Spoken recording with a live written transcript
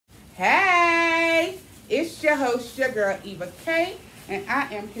Hey, it's your host, your girl, Eva Kyle, and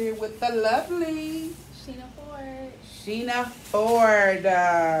I am here with the lovely Shena Ford. Shena Ford.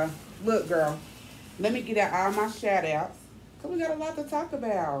 Look, girl, let me get out all my shout outs because we got a lot to talk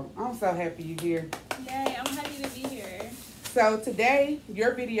about. I'm so happy you're here. Yay, I'm happy to be here. So, today,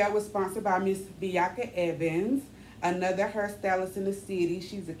 your video was sponsored by Miss Bianca Evans, another hairstylist in the city.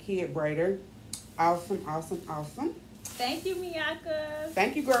 She's a kid braider. Awesome, awesome, awesome. Thank you, Miyaka.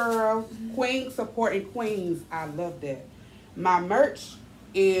 Thank you, girl. Queen supporting queens. I love that. My merch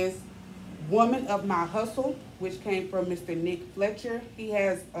is Woman of My Hustle, which came from Mr. Nick Fletcher. He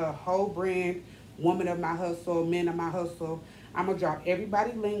has a whole brand, Woman of My Hustle, Men of My Hustle. I'm going to drop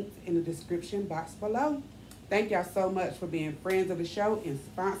everybody links in the description box below. Thank y'all so much for being friends of the show and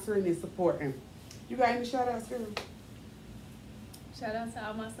sponsoring and supporting. You got any shout outs, girl? Shout out to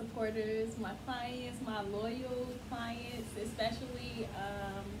all my supporters, my clients, my loyal clients, especially,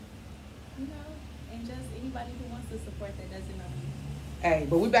 and just anybody who wants to support that doesn't know me. Hey,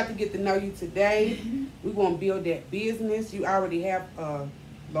 but we about to get to know you today. We want to build that business. You already have a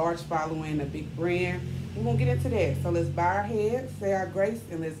large following, a big brand. We're going to get into that. So let's bow our heads, say our grace,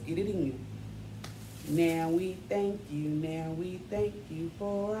 and let's get it in. Now we thank you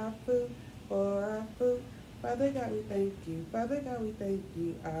for our food, Father God, we thank you. Father God, we thank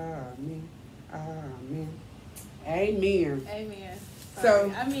you. Amen. Amen. Amen. Amen.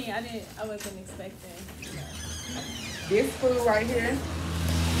 So, I wasn't expecting. This food right here,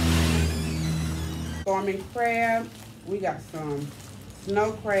 storming crab. We got some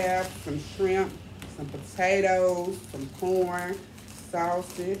snow crab, some shrimp, some potatoes, some corn,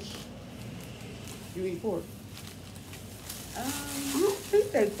 sausage. You eat pork? I don't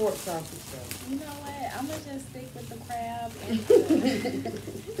think they pork sausage though. You know what? I'm going to just stick with the crab and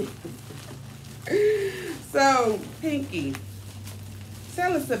So, Pinky,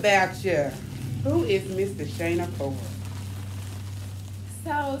 tell us about you. Who is Mr. Shena Ford?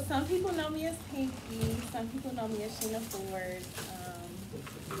 So, some people know me as Pinky. Some people know me as Shena Ford.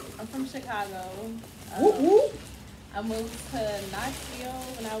 I'm from Chicago. Whoop, whoop. I moved to Knoxville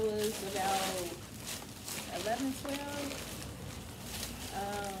when I was about 11, 12.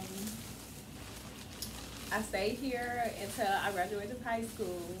 I stayed here until I graduated high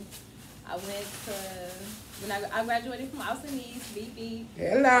school. When I graduated from Austin East, BB.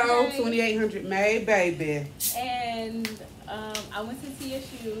 Hello, okay. 2800 May, baby. And I went to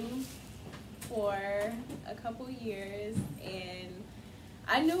TSU for a couple years, and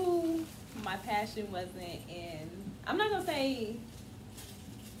I knew my passion wasn't in, I'm not going to say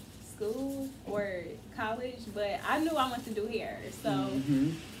school or college, but I knew I wanted to do hair. So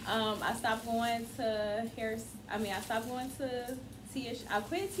I stopped going to TSU. I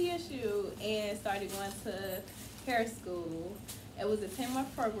quit TSU and started going to hair school. It was a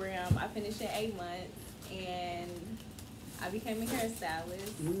 10-month program. I finished in 8 months, and I became a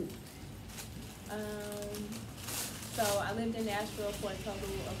hairstylist. So I lived in Nashville for a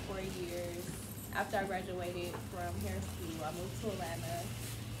total of 4 years. After I graduated from hair school, I moved to Atlanta,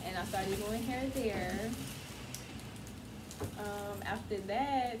 and I started doing hair there. After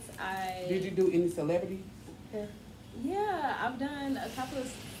that, Did you do any celebrity hair? Yeah, I've done a couple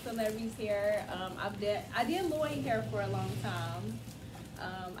of celebrities hair. I did Lloyd hair for a long time.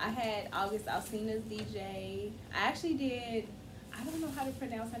 I had August Alsina's DJ. I actually did, I don't know how to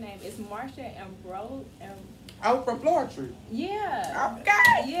pronounce her name. It's Marsha Ambrose. Oh, from Florida. Yeah.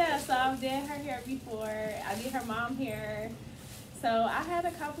 Okay. Yeah, so I've done her hair before. I did her mom hair. So I had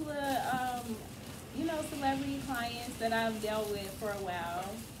a couple of, celebrity clients that I've dealt with for a while.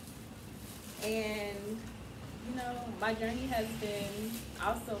 And, my journey has been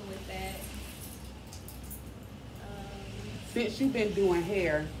awesome with that. Since you've been doing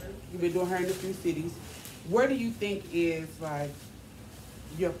hair, you've been doing hair in a few cities, where do you think is, like,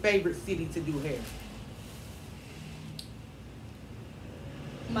 your favorite city to do hair?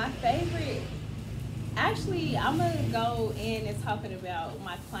 My favorite, actually, I'm going to go in and talking about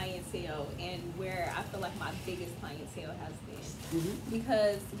my clientele and where I feel like my biggest clientele has been.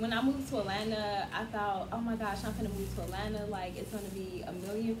 Because when I moved to Atlanta, I thought, oh my gosh, I'm going to move to Atlanta. Like, it's going to be 1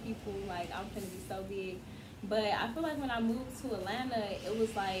 million people. Like, I'm going to be so big. But I feel like when I moved to Atlanta, it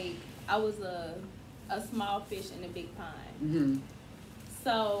was like I was a small fish in a big pond.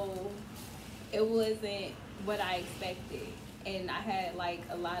 So it wasn't what I expected. And I had like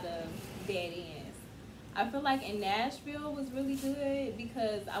a lot of dead ends. I feel like in Nashville was really good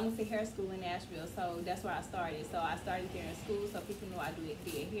because I went to hair school in Nashville, so that's where I started. So I started there in school, so people knew I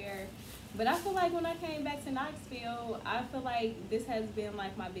did hair. But I feel like when I came back to Knoxville, I feel like this has been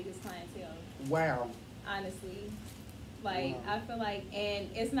like my biggest clientele. Wow. Honestly. Like, I feel like, and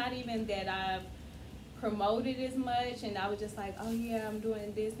it's not even that I've promoted as much, and I was just like, oh yeah, I'm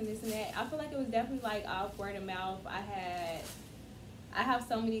doing this and this and that. I feel like it was definitely like off word of mouth. I have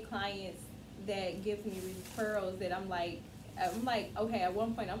so many clients that give me referrals that I'm like, okay, at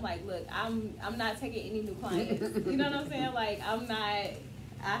one point I'm like, look, I'm not taking any new clients. You know what I'm saying? Like,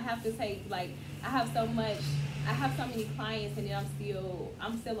 I have to take, like, I have so many clients, and then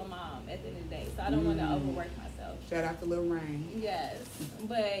I'm still a mom at the end of the day, so I don't want to overwork myself. Shout out to Lil Rain. Yes,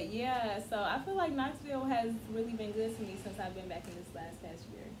 but yeah, so I feel like Knoxville has really been good to me since I've been back in this past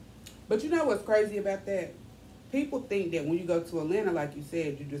year. But you know what's crazy about that? People think that when you go to Atlanta, like you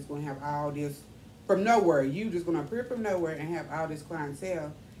said, you're just going to have all this from nowhere. You just going to appear from nowhere and have all this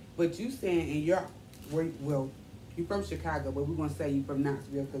clientele. But you saying in your, well, you from Chicago, but we're going to say you from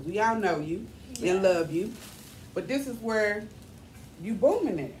Knoxville because we all know you and love you. But this is where you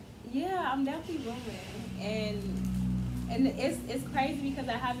booming at. Yeah, I'm definitely booming. And it's crazy because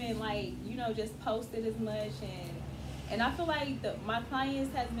I haven't, like, you know, just posted as much. And I feel like my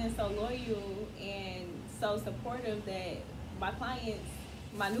clients has been so loyal and so supportive that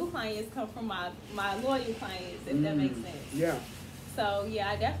my new clients come from my loyal clients, if that makes sense. Yeah. So yeah,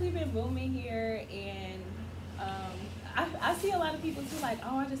 I definitely been booming here, and I see a lot of people too, like,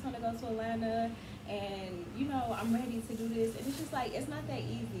 oh, I just want to go to Atlanta, and you know, I'm ready to do this, and it's just like, it's not that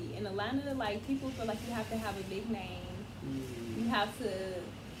easy. In Atlanta, like, people feel like you have to have a big name. You have to,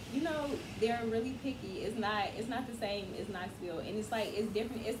 you know, they're really picky. It's not the same as Knoxville, and it's like, it's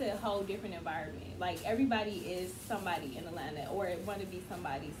different. It's a whole different environment. Like, everybody is somebody in Atlanta or want to be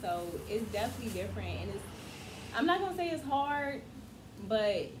somebody, so it's definitely different. And I'm not gonna say it's hard,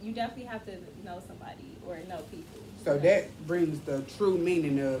 but you definitely have to know somebody or know people. So that brings the true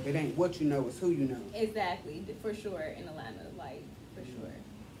meaning of it ain't what you know, it's who you know. Exactly, for sure, in Atlanta, like, for sure.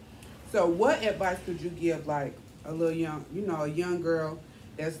 So what advice could you give, like, a little young, you know, a young girl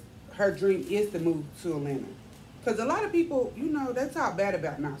that's, her dream is to move to Atlanta? Because a lot of people, you know, they talk bad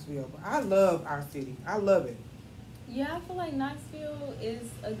about Knoxville, but I love our city. I love it. Yeah, I feel like Knoxville is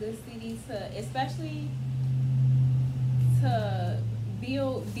a good city especially to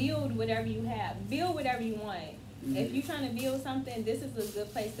build whatever you have. Build whatever you want. Mm-hmm. If you're trying to build something, this is a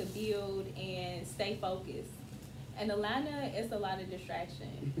good place to build and stay focused. And Atlanta is a lot of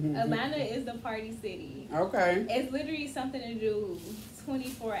distraction. Atlanta is the party city. Okay. It's literally something to do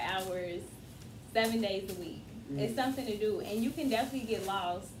 24 hours, 7 days a week. It's something to do. And you can definitely get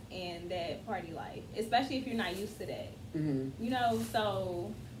lost in that party life, especially if you're not used to that. You know,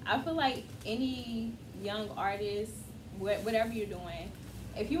 so I feel like any young artist, whatever you're doing,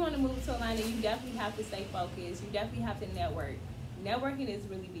 if you want to move to Atlanta, you definitely have to stay focused. You definitely have to network. Networking is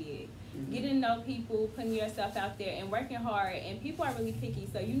really big. Getting to know people, putting yourself out there, and working hard. And people are really picky,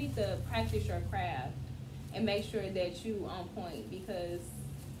 so you need to practice your craft and make sure that you on point, because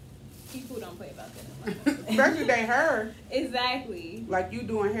people don't play about that. Especially they hair. Exactly. Like you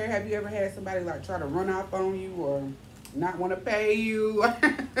doing hair, have you ever had somebody like try to run off on you or not want to pay you?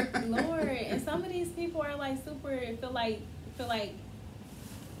 Lord, and some of these people are like feel like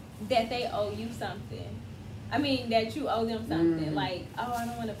that they owe you something. I mean, that you owe them something. Like, oh, I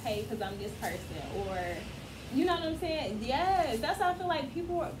don't want to pay because I'm this person, or, you know what I'm saying? Yes, that's how I feel like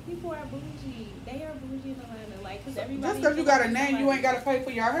people are bougie. They are bougie in Atlanta, like, because everybody. Just because you got a name, you ain't got to pay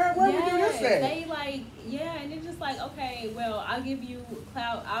for your hair. Where would you just say? They like, and it's just like, okay, well, I'll give you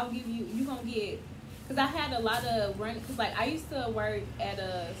clout. I'll give you. You gonna get. Because I had a lot of because like I used to work at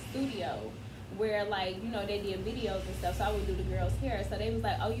a studio where, like, you know, they did videos and stuff, so I would do the girls' hair. So they was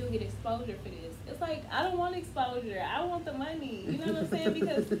like, oh, you'll get exposure for this. It's like, I don't want exposure. I want the money. You know what I'm saying?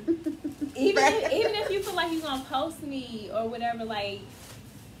 Because even if you feel like you're going to post me or whatever, like,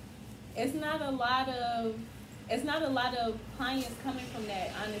 it's not a lot of clients coming from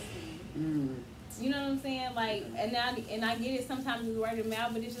that, honestly. You know what I'm saying? Like, and I get it sometimes it's word of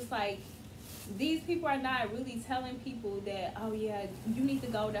mouth, but it's just like, these people are not really telling people that, oh yeah, you need to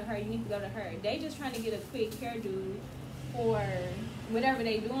go to her, you need to go to her. They just trying to get a quick hairdo for whatever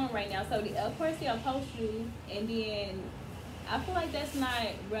they doing right now. So of course they'll post you, and then I feel like that's not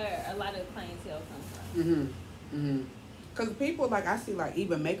where a lot of clientele comes from. Because people, like, I see, like,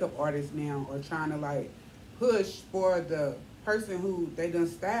 even makeup artists now are trying to, like, push for the person who they done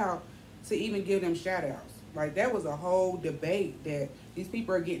style to even give them shout outs. Like, that was a whole debate that these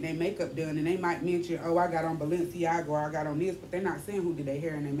people are getting their makeup done, and they might mention, oh, I got on Balenciaga or I got on this, but they're not saying who did their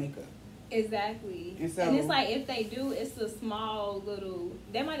hair and their makeup. Exactly. And it's like, if they do, it's a small little,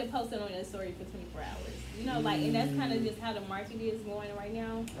 they might have posted on their story for 24 hours. You know, like, and that's kind of just how the market is going right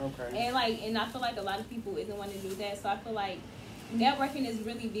now. Okay. And I feel like a lot of people isn't wanting to do that, so I feel like networking is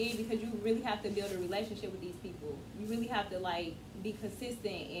really big because you really have to build a relationship with these people. You really have to like be consistent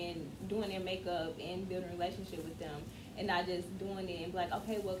in doing their makeup and building a relationship with them, and not just doing it and be like,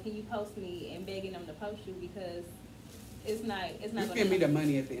 okay, well, can you post me, and begging them to post you because it's not you give me the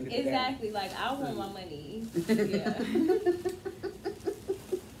money at the end of the day. Exactly. Like, I want my money. Yeah.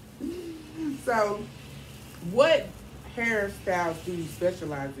 So, what hairstyles do you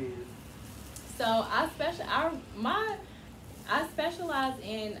specialize in? So I specialize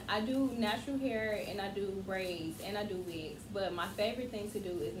in, I do natural hair and I do braids and I do wigs, but my favorite thing to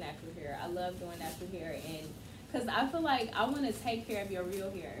do is natural hair. I love doing natural hair, and because I feel like I want to take care of your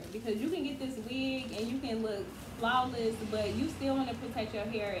real hair, because you can get this wig and you can look flawless, but you still want to protect your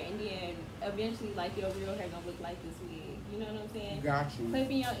hair, and then eventually like your real hair gonna look like this wig. You know what I'm saying? Got you.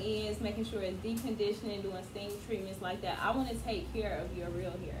 Clipping your ends, making sure it's deep conditioning, doing steam treatments like that. I want to take care of your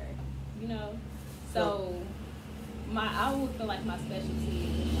real hair. You know, so I would feel like my specialty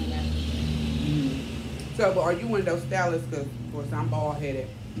is doing natural hair. So, but are you one of those stylists? Because of course I'm bald headed,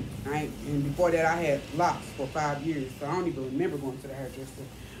 right? And before that I had locks for 5 years, so I don't even remember going to the hairdresser.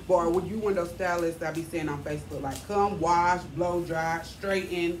 But are you one of those stylists I be seeing on Facebook, like come wash, blow dry,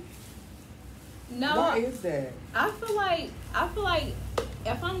 straighten? No. Why is that? I feel like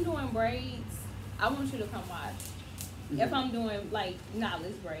if I'm doing braids, I want you to come wash. If I'm doing like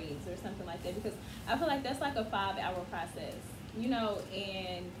knotless braids or something like that, because I feel like that's like a 5-hour process, you know,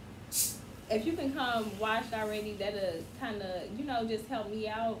 and if you can come washed already, that'll kind of, you know, just help me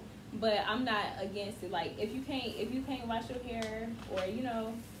out. But I'm not against it. Like if you can't wash your hair, or you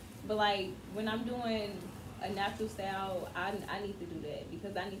know, but like when I'm doing a natural style, I need to do that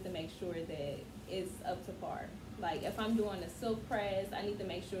because I need to make sure that it's up to par. Like if I'm doing a silk press, I need to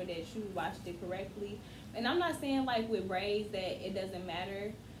make sure that you washed it correctly. And I'm not saying like with braids that it doesn't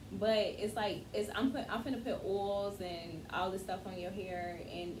matter, but it's like I'm gonna put oils and all this stuff on your hair,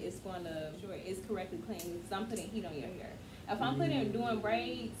 and it's gonna sure it's correctly clean because I'm putting heat on your hair. If I'm doing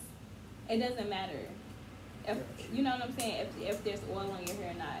braids, it doesn't matter. If you know what I'm saying, if there's oil on your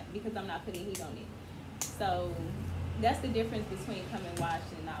hair or not, because I'm not putting heat on it. So that's the difference between coming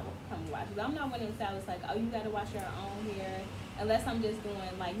washed and not coming washed. Because I'm not one of them stylists like, oh, you gotta wash your own hair, unless I'm just doing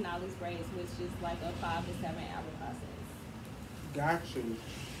like knotless braids, which is like a 5 to 7 hour process. Got you.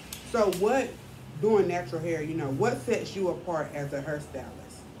 So what, doing natural hair, you know, what sets you apart as a hairstylist?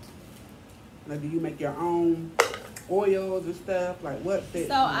 Like, do you make your own oils and stuff? Like what sets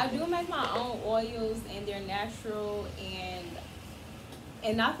So I do make my own oils, and they're natural,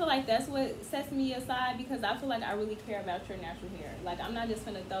 and I feel like that's what sets me aside, because I feel like I really care about your natural hair. Like I'm not just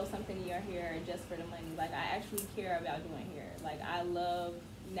gonna throw something in your hair just for the money. Like I actually care about doing hair. Like I love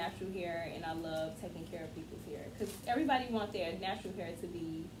natural hair, and I love taking care of people's hair, because everybody wants their natural hair to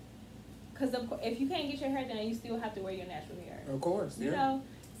be, because if you can't get your hair done, you still have to wear your natural hair. Of course, yeah. You know?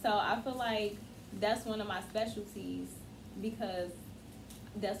 So I feel like that's one of my specialties, because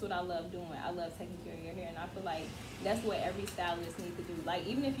that's what I love doing. I love taking care of your hair, and I feel like that's what every stylist needs to do. Like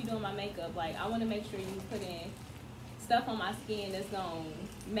even if you're doing my makeup, like I want to make sure you put in stuff on my skin that's gonna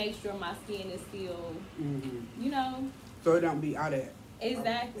make sure my skin is still, you know. So it don't be out of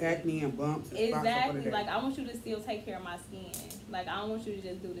exactly acne and bumps. And exactly. Like I want you to still take care of my skin. Like I don't want you to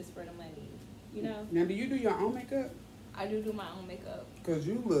just do this for the money. You know. Now, do you do your own makeup? I do my own makeup. Cause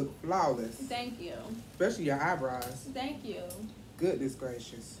you look flawless. Thank you. Especially your eyebrows. Thank you. Goodness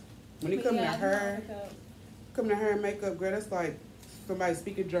gracious. When it comes to hair, and makeup, girl, that's like somebody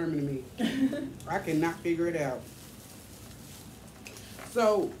speaking German to me. I cannot figure it out.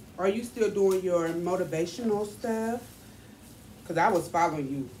 So, are you still doing your motivational stuff? Because I was following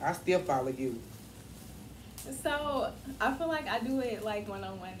you. I still follow you. So, I feel like I do it like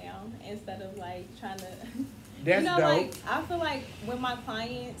one-on-one now instead of like trying to... That's you know, dope. like, I feel like with my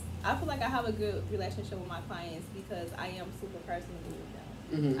clients, I feel like I have a good relationship with my clients because I am super personal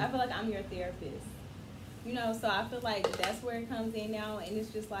with them. I feel like I'm your therapist. You know, so I feel like that's where it comes in now, and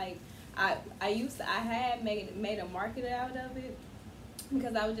it's just like I had made a market out of it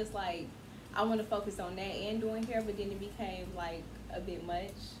because I was just like, I want to focus on that and doing hair, but then it became like a bit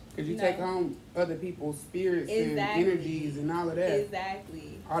much. Because you take home other people's spirits and energies and all of that.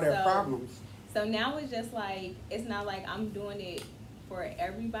 Exactly. All their problems. So now it's just like, it's not like I'm doing it for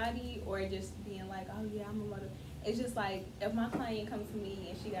everybody or just being like, oh yeah, I'm a mother. It's just like, if my client comes to me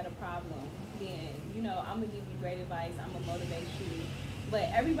and she got a problem, then, you know, I'm going to give you great advice. I'm going to motivate you. But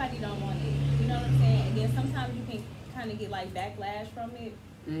everybody don't want it. You know what I'm saying? And then sometimes you can kind of get like backlash from it.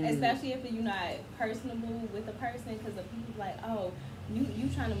 Especially if you're not personable with a person, because the people like, oh, you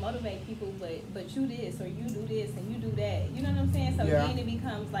trying to motivate people, but you this or you do this and you do that. You know what I'm saying? So then it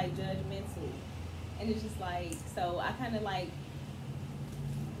becomes like judgmental, and it's just like, so I kind of like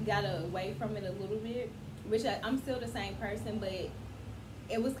got away from it a little bit, which I'm still the same person, but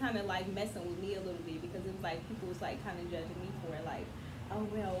it was kind of like messing with me a little bit because it was like people was like kind of judging me for it, like, oh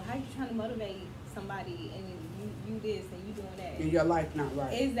well, how you trying to motivate somebody and you this and you doing that? And your life not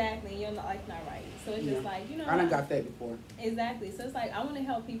right. Exactly, and your life not right. So it's just like, I done got that before. Exactly. So it's like I want to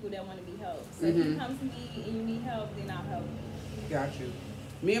help people that want to be helped. So if you come to me and you need help, then I'll help you. Got you.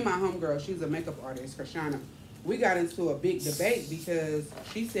 Me and my homegirl, she's a makeup artist, Shena. We got into a big debate because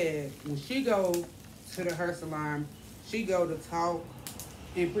she said when she go to the hair salon, she go to talk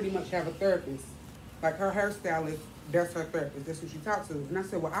and pretty much have a therapist. Like her hairstylist, that's her therapist. That's who she talks to. And I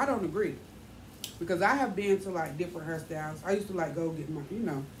said, well, I don't agree. Because I have been to like different hairstyles. I used to like go get my,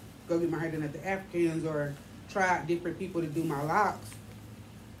 go get my hair done at the Africans or try out different people to do my locks.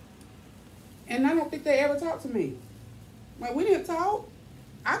 And I don't think they ever talked to me. Like, we didn't talk.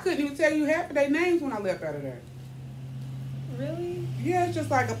 I couldn't even tell you half of their names when I left out of there. Really? Yeah, it's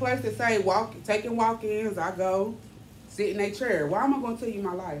just like a place to say taking walk-ins. I go sit in a chair. Why am I going to tell you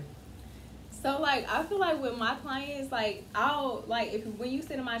my life? So like I feel like with my clients, like I'll like if when you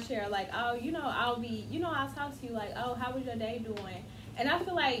sit in my chair, like I'll I'll talk to you like, oh, how was your day doing? And I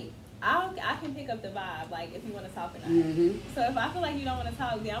feel like I can pick up the vibe, like if you want to talk or not. So if I feel like you don't want to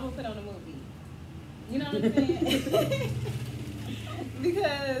talk, then I'm gonna put on a movie. You know what I'm saying?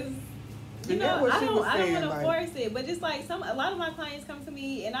 Because I don't want to force it, but just like a lot of my clients come to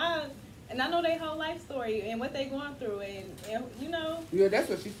me and I know their whole life story and what they going through and Yeah, that's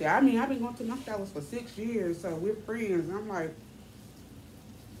what she said. I mean, I've been going to my stylist for 6 years, so we're friends. And I'm like,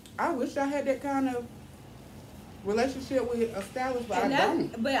 I wish I had that kind of relationship with a stylist, but I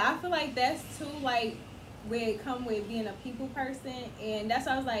don't. But I feel like that's too like where it come with being a people person, and that's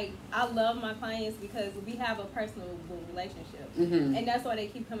why I was like, I love my clients because we have a personal relationship, and that's why they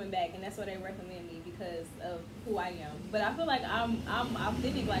keep coming back, and that's why they recommend me because of who I am. But I feel like I'm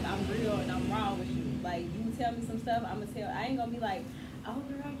authentic, like I'm real and I'm raw with you. Like you tell me some stuff, I'm gonna tell. I ain't gonna be like, oh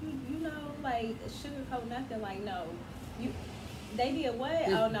girl, you know, like sugarcoat nothing. Like no, they did what?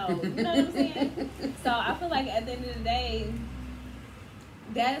 Oh no, you know what I'm saying? So I feel like at the end of the day,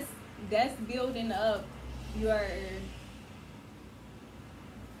 that's building up your,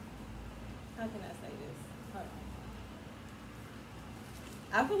 how can I say this? Hold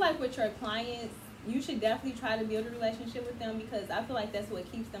on. I feel like with your clients, you should definitely try to build a relationship with them because I feel like that's what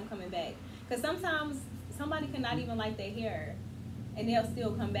keeps them coming back. Because sometimes somebody cannot even like their hair and they'll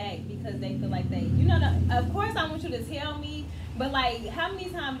still come back because they feel like they, of course I want you to tell me, but like how many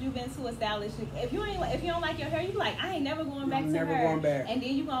times you been to a stylist? If you don't like your hair, you be like, I ain't never going back to her. Never going back. And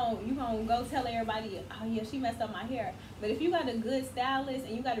then you gonna go tell everybody, oh yeah, she messed up my hair. But if you got a good stylist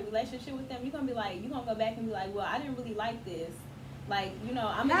and you got a relationship with them, you're gonna be like, you're gonna go back and be like, well, I didn't really like this. Like, I'm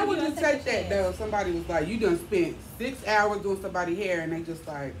gonna How would you take that though? Somebody was like, you done spent 6 hours doing somebody's hair and they just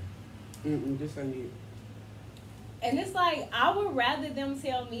like, this ain't it. And it's like, I would rather them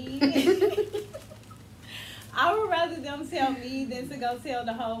tell me I would rather them tell me than to go tell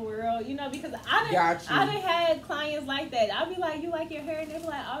the whole world, because I done had clients like that. I'll be like, you like your hair? And they'll be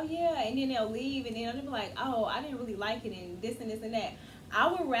like, oh yeah. And then they'll leave and then they'll be like, oh, I didn't really like it and this and that. I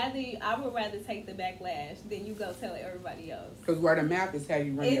would rather take the backlash than you go tell everybody else. Because word of mouth is how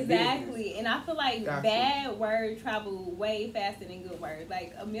you run your business. Exactly. And I feel like bad word travel way faster than good words.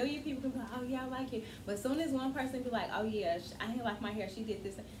 Like a million people can be like, oh yeah, I like it. But as soon as one person be like, oh yeah, I didn't like my hair, she did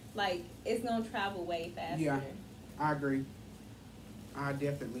this. Like, it's going to travel way faster. Yeah, I agree. I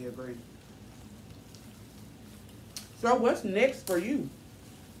definitely agree. So what's next for you?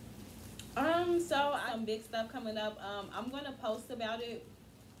 So some big stuff coming up. I'm gonna post about it.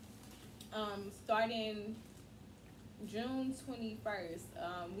 Starting June 21st.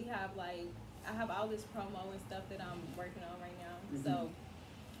 We have I have all this promo and stuff that I'm working on right now. So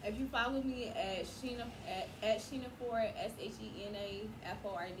if you follow me at Shena at Shena Ford, SHENA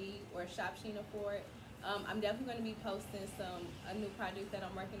FORD, or shop Shena Ford, I'm definitely gonna be posting a new project that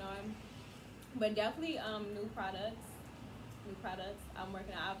I'm working on. But definitely new products. I'm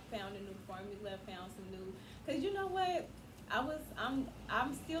working on. I found a new formula, found some new, cause you know what,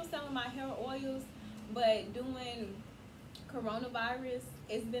 I'm still selling my hair oils, but doing coronavirus,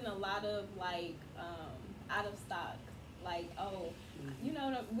 it's been a lot of out of stock,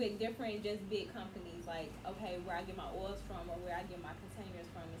 with different just big companies, like okay, where I get my oils from or where I get my containers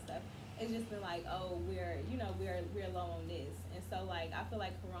from and stuff. It's just been like, oh, we're low on this, and so I feel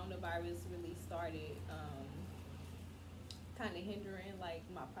like coronavirus really started kind of hindering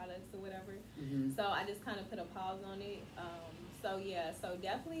my products or whatever. So I just kind of put a pause on it. So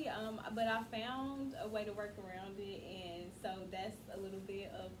definitely but I found a way to work around it, and so that's a little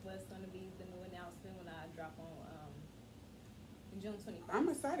bit of what's going to be the new announcement when I drop on June 21st. I'm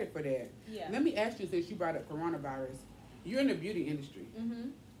excited for that. Yeah. Let me ask you, since you brought up coronavirus, you're in the beauty industry. Mm-hmm.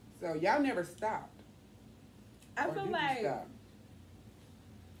 So y'all never stopped. I Or feel did like you stop?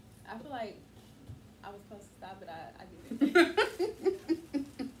 I was supposed to stop, but I didn't.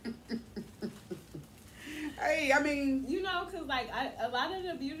 Hey, I mean, You know, cause like a lot of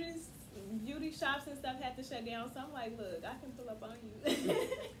the beauty shops and stuff had to shut down. So I'm like, look, I can pull up on you.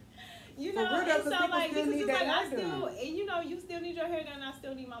 You know, For real, and so like because need it's like their I hair still, done. and you know, you still need your hair done. I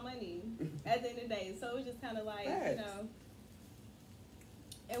still need my money at the end of the day. So it was just kind of like Facts. you know,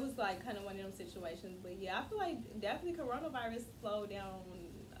 it was like kind of one of them situations. But yeah, I feel like definitely coronavirus slowed down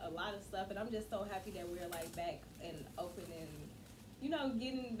a lot of stuff, and I'm just so happy that we're like back and open and you know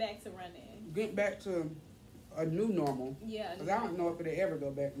getting back to running. Get back to a new normal. Yeah. Because I don't know if it'll ever go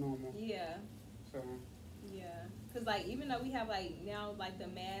back normal. Yeah. So. Yeah, because like even though we have like now like the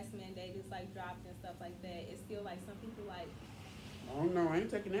mask mandate is like dropped and stuff like that, it's still like some people like I don't know. I ain't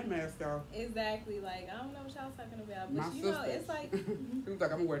taking that mask off. exactly like I don't know what y'all talking about, but My you sister. know it's like Seems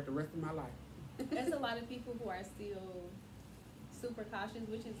like I'm gonna wear it the rest of my life. there's a lot of people who are still super cautious,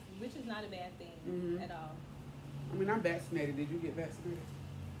 which is not a bad thing at all. I mean, I'm vaccinated. Did you get vaccinated?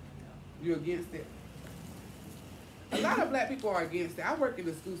 No. You against it? A lot of black people are against it. I work in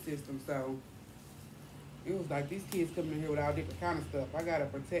the school system, so it was like these kids coming in here with all different kind of stuff. I gotta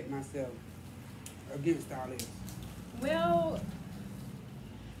protect myself against all this. Well,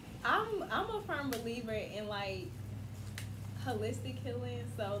 I'm a firm believer in like holistic healing.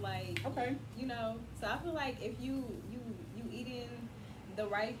 So like Okay. you know, so I feel like if you eating the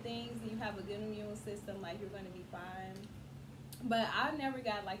right things and you have a good immune system, like you're gonna be fine. But I never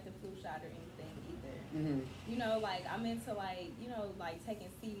got like the flu shot or anything either. You know, like I'm into like you know like taking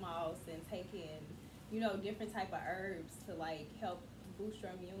sea moss and taking you know different type of herbs to like help boost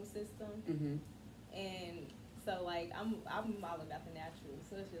your immune system. And so like I'm all about the natural.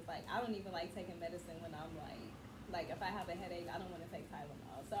 So it's just like I don't even like taking medicine when I'm like if I have a headache, I don't want to take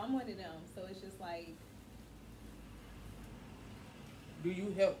Tylenol. So I'm one of them. So it's just like. Do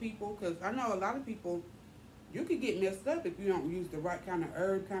you help people? Because I know a lot of people, you could get messed up if you don't use the right kind of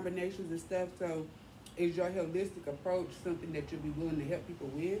herb combinations and stuff. So is your holistic approach something that you'll be willing to help people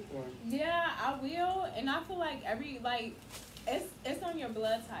with? Or? Yeah, I will. And I feel like it's on your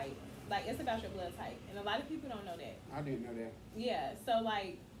blood type. Like, it's about your blood type. And a lot of people don't know that. I didn't know that. Yeah, so,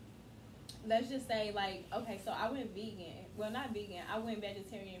 like, let's just say, like, okay, so I went vegan. Well, not vegan. I went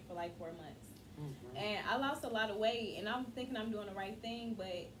vegetarian for, like, 4 months. And I lost a lot of weight. And I'm thinking I'm doing the right thing.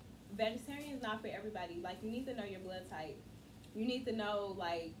 But vegetarian is not for everybody. Like, you need to know your blood type. You need to know,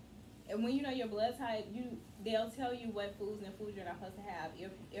 like, and when you know your blood type, they'll tell you what foods you're not supposed to have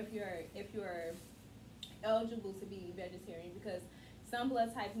if you're eligible to be vegetarian, because some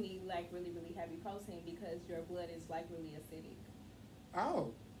blood types need like really really heavy protein because your blood is like really acidic.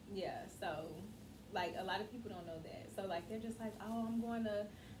 Oh. Yeah, so like a lot of people don't know that. So like they're just like, oh, I'm going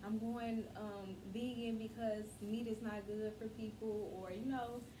vegan because meat is not good for people, or you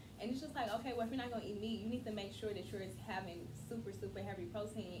know. And it's just like, okay, well, if you're not going to eat meat, you need to make sure that you're having super, super heavy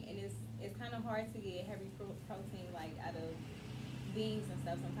protein. And it's kind of hard to get heavy protein, like, out of beans and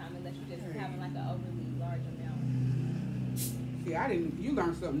stuff sometimes, unless you're just having, like, an overly large amount. See, you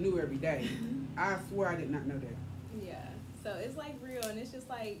learn something new every day. I swear I did not know that. Yeah. So it's, like, real. And it's just,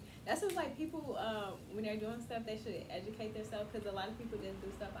 like, that's just, like, people, when they're doing stuff, they should educate themselves, because a lot of people just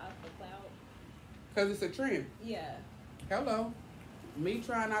do stuff out for clout. Because it's a trend. Yeah. Hello. Me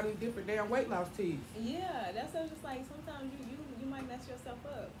trying all these different damn weight loss teas. Yeah, that's just like sometimes you might mess yourself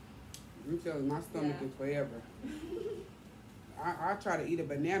up. I'm telling you, my stomach is forever. I tried to eat a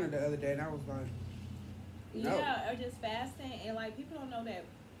banana the other day and I was like, no. Yeah, or just fasting, and like people don't know that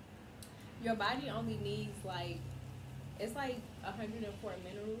your body only needs like it's like 104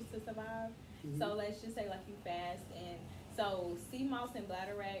 minerals to survive. So let's just say like you fast, and so sea moss and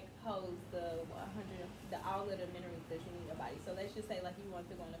bladderwrack holds all of the minerals that you need in your body. So let's just say like you want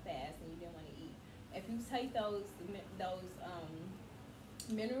to go on a fast and you didn't want to eat. If you take those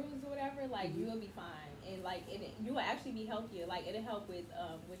minerals or whatever, like you'll be fine, and like you will actually be healthier. Like it'll help with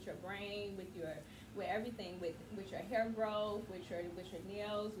your brain, with everything, with your hair growth, with your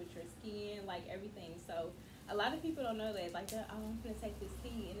nails, with your skin, like everything. So a lot of people don't know that. Like, oh, I'm gonna take this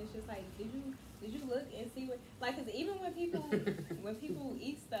tea, and it's just like, did you look and see what? Like, cause even when people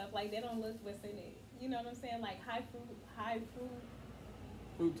eat stuff, like they don't look what's in it. You know what I'm saying? Like high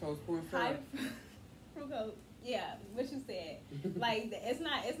fructose corn syrup. Fructose. Yeah, what you said. Like it's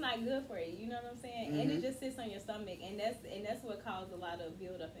not good for you. You know what I'm saying? And it just sits on your stomach, and that's what caused a lot of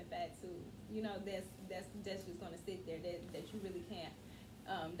buildup in fat too. You know, that's just gonna sit there that you really can't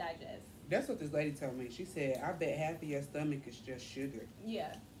digest. That's what this lady told me. She said, I bet half of your stomach is just sugar.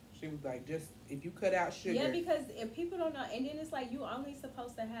 Yeah. She was like, just if you cut out sugar. Yeah, because if people don't know, and then it's like you only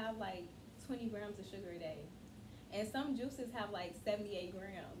supposed to have like 20 grams of sugar a day. And some juices have like 78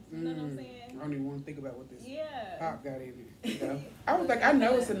 grams. You know what I'm saying? I don't even want to think about what this pop got in it. So, I was like, I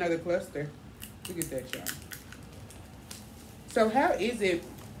know it's another cluster. Look at that, y'all. So how is it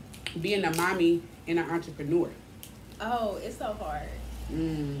being a mommy and an entrepreneur? Oh, it's so hard.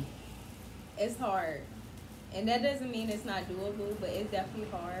 It's hard. And that doesn't mean it's not doable, but it's definitely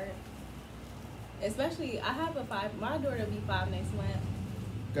hard. Especially, I have my daughter will be 5 next month.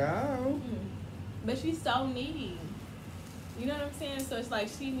 Go. But she's so needy. You know what I'm saying? So it's like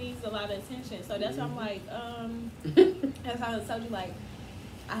she needs a lot of attention. So that's why I'm like, as I told you, like,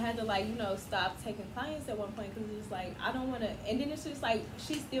 I had to, like, you know, stop taking clients at one point because it's just like, I don't want to, and then it's just like,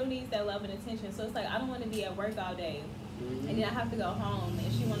 she still needs that love and attention. So it's like, I don't want to be at work all day. And then I have to go home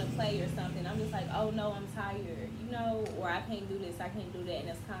and she want to play or something. I'm just like, oh no, I'm tired, you know, or I can't do this, I can't do that. And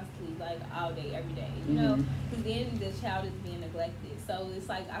it's constantly like all day, every day, you know, because then the child is being neglected. So it's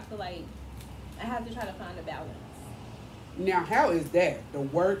like, I feel like I have to try to find a balance. Now, how is that? The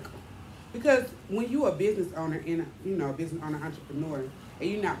work? Because when you a business owner and, you know, a business owner, entrepreneur, and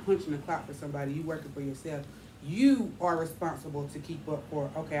you're not punching the clock for somebody, you working for yourself, you are responsible to keep up for,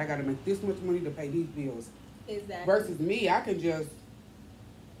 okay, I got to make this much money to pay these bills. Exactly. Versus me, I can just,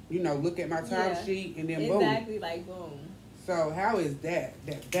 you know, look at my time sheet and then boom. Exactly, like boom. So how is that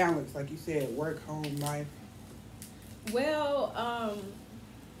balance, like you said, work, home, life? Well,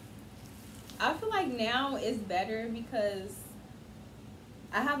 I feel like now it's better because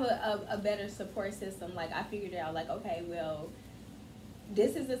I have a better support system. Like, I figured out, like, okay, well,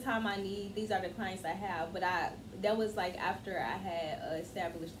 this is the time I need. These are the clients I have. But that was, like, after I had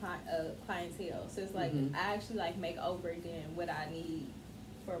established clientele. So it's like, I actually, like, make over than what I need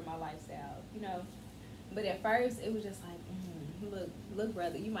for my lifestyle, you know? But at first, it was just like, look,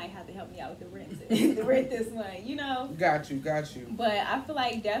 brother, you might have to help me out with the rent, the rent this month, you know? Got you. But I feel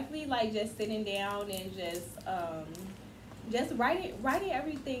like definitely, like, just sitting down and just writing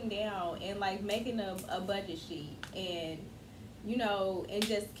everything down and, like, making a budget sheet and, you know, and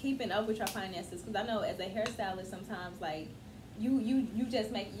just keeping up with your finances. Because I know as a hairstylist, sometimes, like, you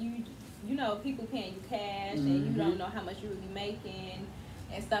just make, you know, people paying you cash and you don't know how much you really making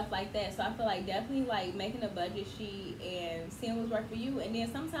and stuff like that. So I feel like definitely, like, making a budget sheet and seeing what's work for you. And then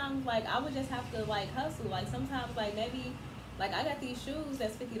sometimes, like, I would just have to, like, hustle. Like, sometimes, like, maybe, like, I got these shoes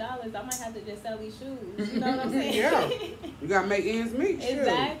that's $50. I might have to just sell these shoes. You know what I'm saying? Yeah. You got to make ends meet.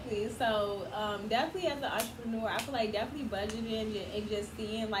 Exactly. So, definitely as an entrepreneur, I feel like definitely budgeting and just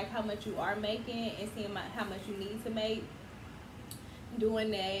seeing, like, how much you are making and seeing how much you need to make.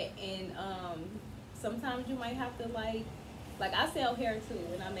 Doing that. And sometimes you might have to, like I sell hair too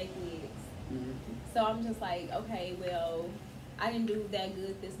and I make wigs. So I'm just like, okay, well, I didn't do that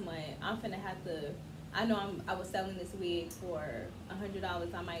good this month. I'm finna have to, I know I was selling this wig for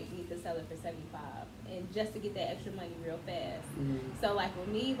 $100. I might need to sell it for $75, and just to get that extra money real fast. So, like, with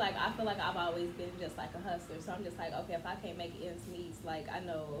me, like, I feel like I've always been just like a hustler. So I'm just like, okay, if I can't make ends meet, like, I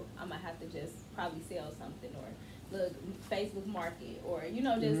know I might have to just probably sell something or look Facebook market, or, you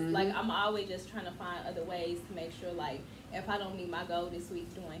know, just like, I'm always just trying to find other ways to make sure, like, if I don't meet my goal this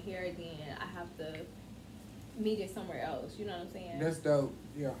week doing hair, then I have to meet it somewhere else. You know what I'm saying? That's dope.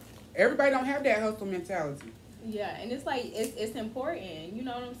 Yeah. Everybody don't have that hustle mentality. Yeah, and it's like, it's important. You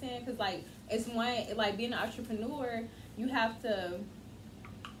know what I'm saying? Because, like, it's one, like, being an entrepreneur, you have to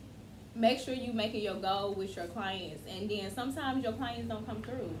make sure you making your goal with your clients, and then sometimes your clients don't come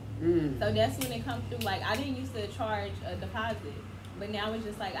through. So that's when it comes through. Like, I didn't used to charge a deposit, but now it's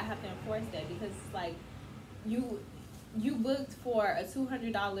just like I have to enforce that, because it's like you booked for a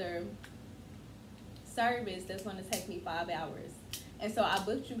 $200 service that's going to take me 5 hours, and so I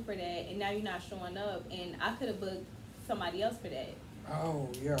booked you for that, and now you're not showing up, and I could have booked somebody else for that. Oh,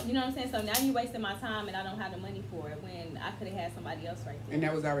 yeah. You know what I'm saying? So now you're wasting my time, and I don't have the money for it when I could have had somebody else right there. And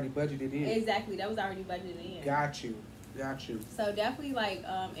that was already budgeted in. Exactly. That was already budgeted in. Got you. So definitely, like,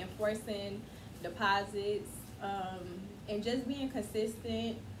 enforcing deposits, and just being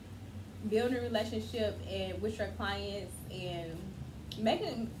consistent, building a relationship and with your clients, and you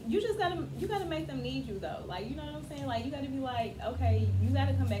gotta make them need you, though. Like, you know what I'm saying? Like, you gotta be like, okay, you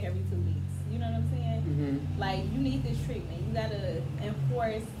gotta come back every 2 weeks. You know what I'm saying? Like, you need this treatment. You gotta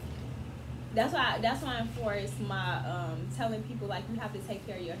enforce. That's why I enforce my telling people, like, you have to take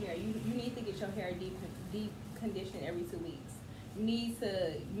care of your hair. You need to get your hair deep conditioned every 2 weeks. You need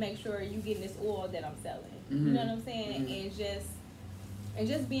to make sure you getting this oil that I'm selling. You know what I'm saying? And just And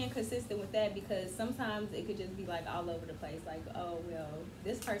just being consistent with that, because sometimes it could just be like all over the place. Like, oh well,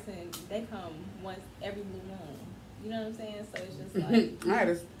 this person, they come once every blue moon. You know what I'm saying? So it's just like I had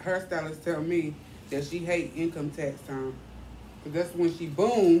a hairstylist tell me that she hate income tax time, cause that's when she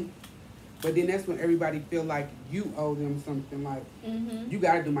boom. But then that's when everybody feel like you owe them something. Like you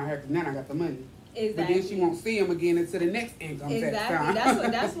gotta do my hair, cause now I got the money. Exactly. But then she won't see him again until the next income tax time.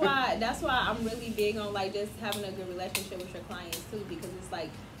 That's why I'm really big on like just having a good relationship with your clients too, because it's like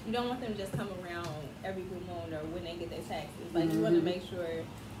you don't want them to just come around every blue moon or when they get their taxes. Like you want to make sure.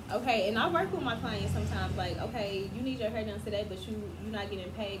 Okay, and I work with my clients sometimes. Like, okay, you need your hair done today, but you're not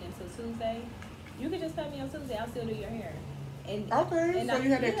getting paid until Tuesday. You can just pay me on Tuesday. I'll still do your hair. And okay, so you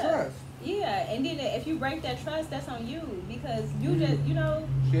had that trust. Yeah, and then if you break that trust, that's on you, because you just, you know.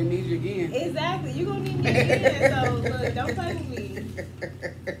 She'll need you again. Exactly. You're going to need me again. So, look, don't play with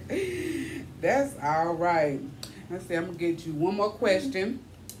me. That's all right. Let's see, I'm going to get you one more question,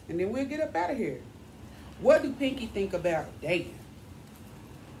 and then we'll get up out of here. What do Pinky think about dating?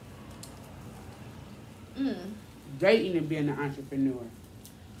 Dating and being an entrepreneur.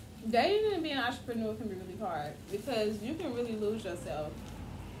 Dating and being an entrepreneur can be really hard, because you can really lose yourself.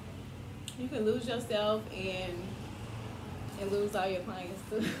 You can lose yourself and lose all your clients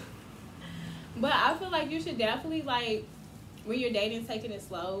too. But I feel like you should definitely, like, when you're dating, taking it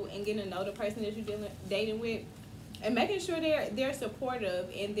slow and getting to know the person that you're dating with, and making sure they're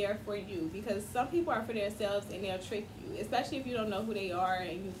supportive and there for you, because some people are for themselves and they'll trick you, especially if you don't know who they are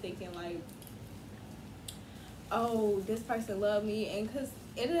and you're thinking like, oh, this person loved me, and because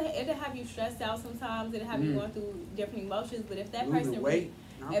it'll have you stressed out sometimes. It'll have you going through different emotions. But if that person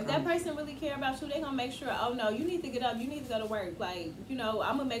really care about you, they're gonna make sure, oh no, you need to get up, you need to go to work. Like, you know,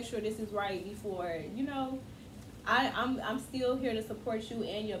 I'm gonna make sure this is right before, you know, I'm still here to support you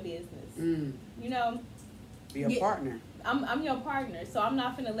and your business. You know, be a partner. I'm your partner, so I'm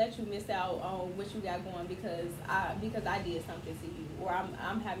not gonna let you miss out on what you got going because I did something to you, or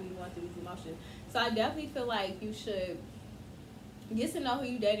I'm having you going through these emotions. So I definitely feel like you should get to know who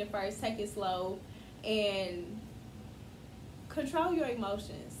you dating first, take it slow, and control your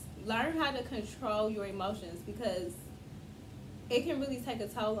emotions. Learn how to control your emotions, because it can really take a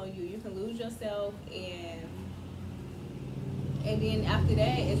toll on you. You can lose yourself, and then after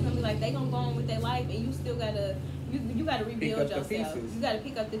that, it's gonna be like they gonna go on with their life, and you still gotta you gotta rebuild yourself. You gotta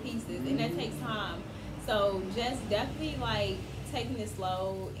pick up the pieces, and that takes time. So just definitely like taking it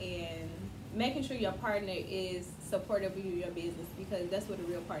slow and making sure your partner is supportive of your business, because that's what a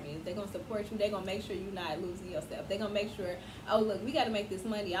real partner is. They're gonna support you. They're gonna make sure you're not losing yourself. They're gonna make sure, oh look, we gotta make this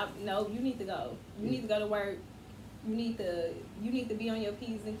money. No, you need to go. You need to go to work. You need to be on your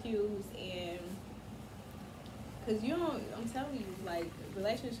P's and Q's, and because you don't. I'm telling you, like,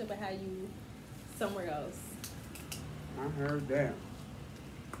 relationship will have you somewhere else. I heard that.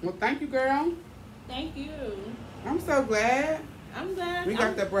 Well, thank you, girl. Thank you. I'm so glad. I'm glad. We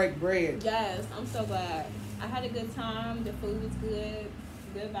got to break bread. Yes, I'm so glad. I had a good time. The food was good.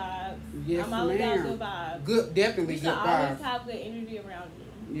 Good vibes. Yes, I'm always got good vibes. Good, definitely good vibes. You should always have good energy around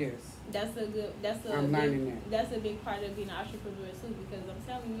you. Yes. I'm learning that. That's a big part of being an entrepreneur too, because I'm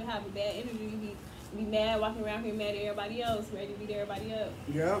telling you, have a bad energy, you be mad, walking around here mad at everybody else, ready to beat everybody up.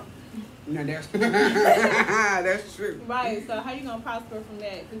 Yep. No, that's that's true. Right. So how you gonna prosper from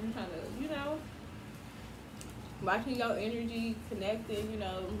that? Because you're trying to, you know, watching your energy, connecting, you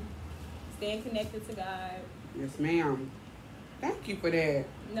know, staying connected to God. Yes, ma'am. Thank you for that.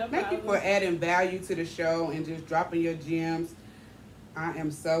 No problem. Thank you for adding value to the show and just dropping your gems. I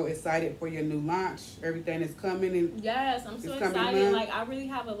am so excited for your new launch. Everything is coming. And yes, I'm so excited. Like, I really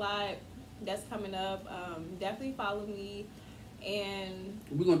have a lot that's coming up. Definitely follow me. And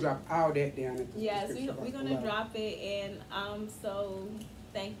we're going to drop all that down at the yes, we're going to drop it. And I'm so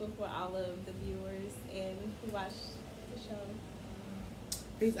thankful for all of the viewers and who watch the show.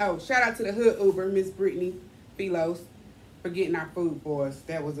 Peace. Oh, shout out to the Hood Uber, Miss Brittany Philos, for getting our food for us.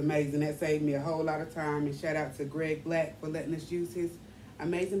 That was amazing. That saved me a whole lot of time. And shout out to Greg Black for letting us use his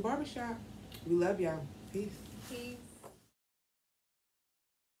amazing barbershop. We love y'all. Peace. Peace.